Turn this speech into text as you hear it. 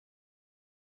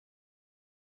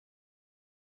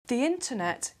The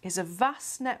internet is a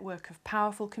vast network of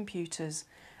powerful computers,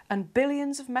 and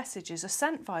billions of messages are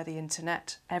sent via the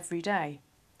internet every day.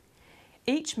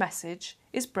 Each message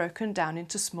is broken down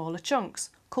into smaller chunks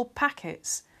called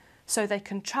packets, so they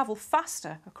can travel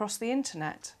faster across the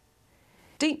internet.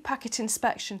 Deep packet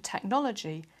inspection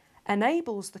technology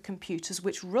enables the computers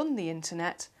which run the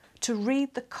internet to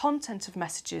read the content of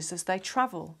messages as they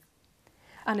travel.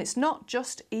 And it's not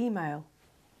just email,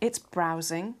 it's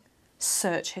browsing,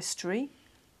 search history,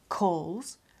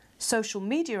 calls, social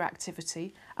media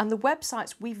activity, and the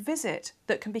websites we visit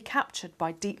that can be captured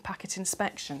by deep packet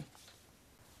inspection.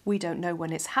 We don't know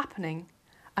when it's happening,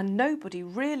 and nobody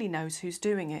really knows who's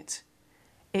doing it.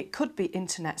 It could be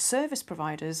internet service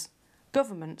providers,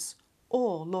 governments,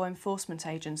 or law enforcement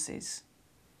agencies.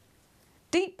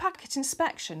 Deep packet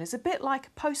inspection is a bit like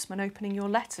a postman opening your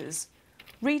letters,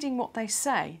 reading what they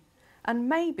say, and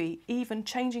maybe even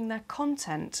changing their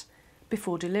content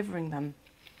before delivering them.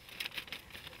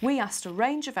 We asked a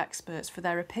range of experts for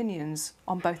their opinions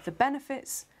on both the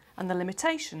benefits and the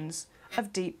limitations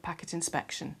of deep packet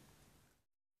inspection.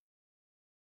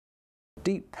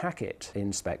 Deep packet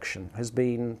inspection has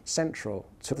been central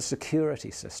to the security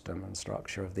system and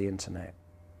structure of the internet,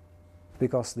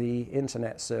 because the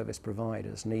internet service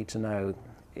providers need to know,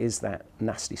 is that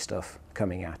nasty stuff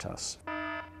coming at us?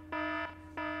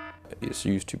 It's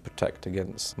used to protect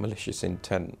against malicious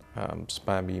intent,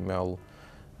 spam email,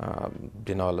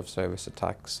 denial of service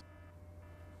attacks.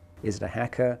 Is it a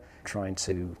hacker trying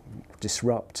to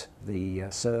disrupt the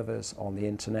servers on the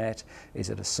internet? Is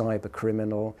it a cyber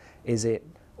criminal? Is it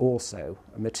also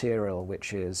a material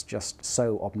which is just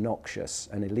so obnoxious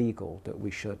and illegal that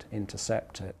we should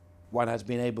intercept it? One has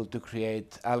been able to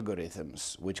create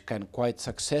algorithms which can quite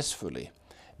successfully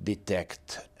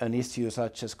detect an issue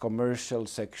such as commercial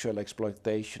sexual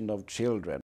exploitation of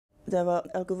children. There are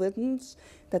algorithms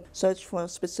that search for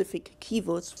specific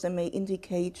keywords that may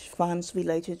indicate crimes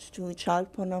related to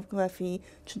child pornography,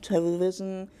 to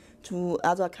terrorism, to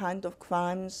other kind of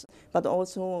crimes, but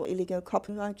also illegal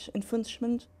copyright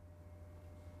infringement.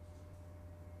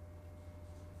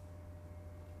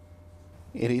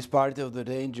 It is part of the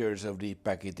dangers of deep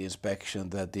packet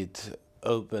inspection that it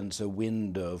opens a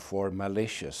window for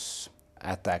malicious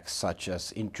attacks, such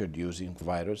as introducing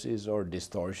viruses or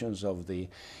distortions of the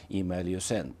email you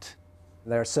sent.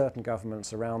 There are certain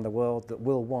governments around the world that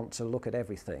will want to look at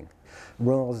everything,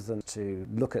 rather than to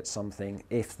look at something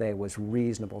if there was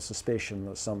reasonable suspicion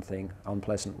that something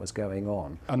unpleasant was going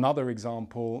on. Another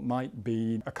example might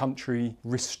be a country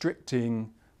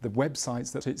restricting the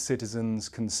websites that its citizens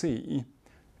can see,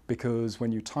 because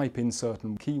when you type in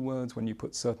certain keywords, when you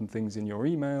put certain things in your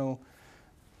email,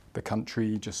 the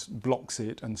country just blocks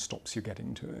it and stops you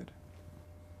getting to it.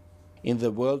 In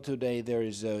the world today, there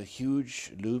is a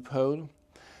huge loophole,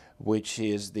 which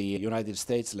is the United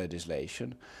States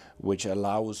legislation, which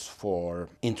allows for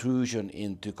intrusion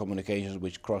into communications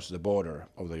which cross the border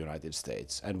of the United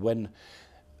States. And when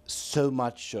so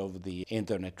much of the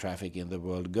internet traffic in the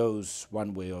world goes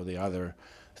one way or the other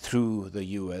through the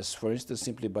US, for instance,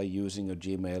 simply by using a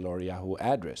Gmail or Yahoo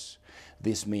address,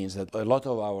 this means that a lot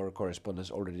of our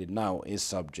correspondence already now is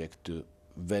subject to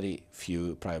very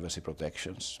few privacy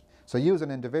protections. So you as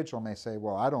an individual may say,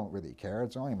 well, I don't really care,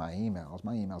 it's only my emails.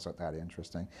 My emails aren't that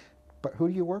interesting. But who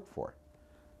do you work for?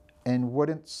 And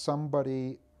wouldn't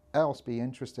somebody else be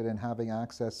interested in having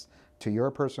access to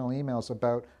your personal emails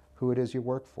about who it is you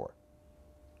work for?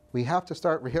 We have to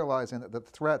start realizing that the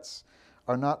threats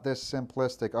are not this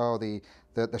simplistic, oh,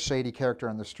 the shady character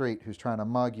on the street who's trying to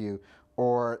mug you,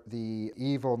 or the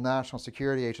evil national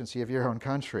security agency of your own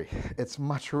country. It's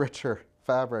much richer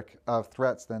fabric of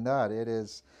threats than that. It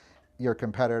is your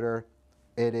competitor,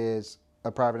 it is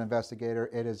a private investigator,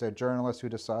 it is a journalist who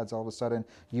decides all of a sudden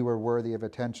you are worthy of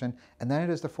attention, and then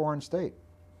it is the foreign state.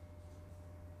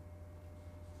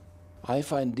 I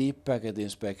find deep packet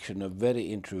inspection a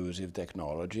very intrusive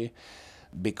technology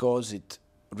because it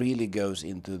really goes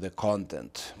into the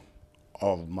content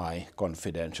of my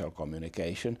confidential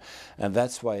communication, and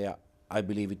that's why I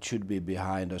believe it should be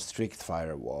behind a strict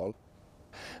firewall,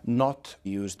 not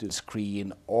used to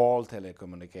screen all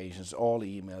telecommunications, all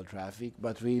email traffic,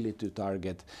 but really to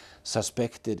target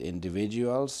suspected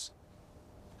individuals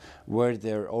where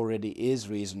there already is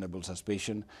reasonable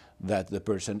suspicion that the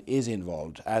person is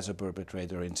involved as a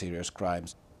perpetrator in serious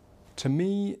crimes. To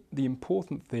me, the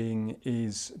important thing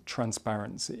is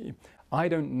transparency. I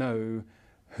don't know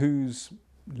who's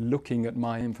looking at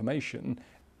my information.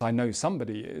 I know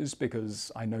somebody is,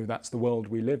 because I know that's the world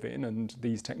we live in and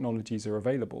these technologies are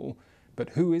available. but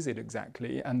who is it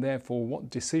exactly, and therefore what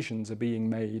decisions are being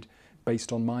made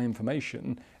based on my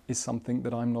information is something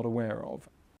that I'm not aware of.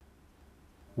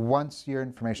 Once your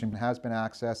information has been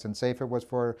accessed, and say if it was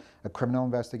for a criminal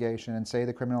investigation, and say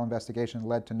the criminal investigation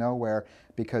led to nowhere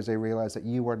because they realized that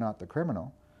you were not the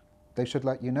criminal, they should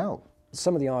let you know.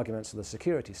 Some of the arguments of the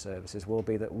security services will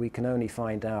be that we can only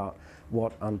find out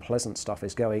what unpleasant stuff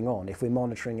is going on if we're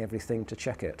monitoring everything to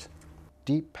check it.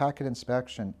 Deep packet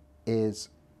inspection is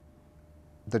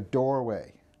the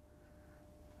doorway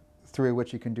through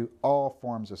which you can do all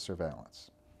forms of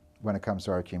surveillance when it comes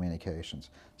to our communications.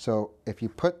 So if you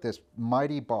put this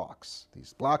mighty box,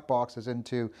 these black boxes,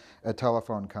 into a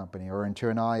telephone company or into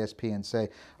an ISP and say,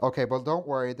 okay, well, don't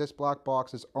worry, this black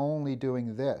box is only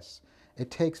doing this. It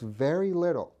takes very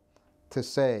little to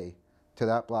say to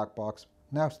that black box,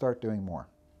 now start doing more.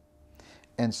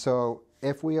 And so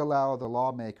if we allow the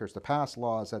lawmakers to pass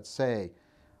laws that say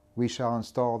we shall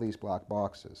install these black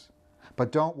boxes,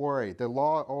 but don't worry, the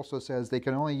law also says they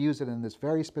can only use it in this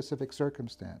very specific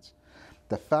circumstance.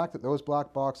 The fact that those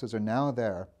black boxes are now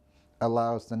there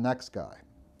allows the next guy,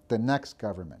 the next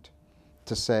government,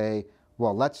 to say,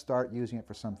 well, let's start using it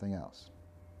for something else.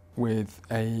 With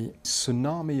a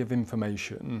tsunami of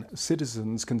information,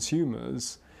 citizens,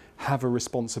 consumers, have a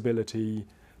responsibility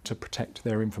to protect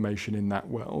their information in that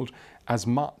world, as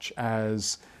much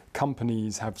as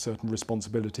companies have certain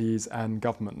responsibilities and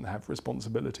government have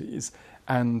responsibilities.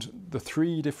 And the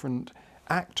three different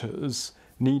actors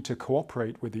need to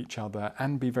cooperate with each other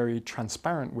and be very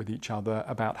transparent with each other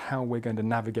about how we're going to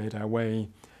navigate our way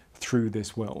through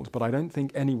this world. But I don't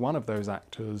think any one of those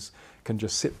actors can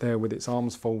just sit there with its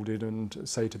arms folded and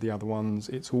say to the other ones,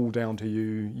 it's all down to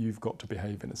you, you've got to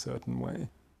behave in a certain way.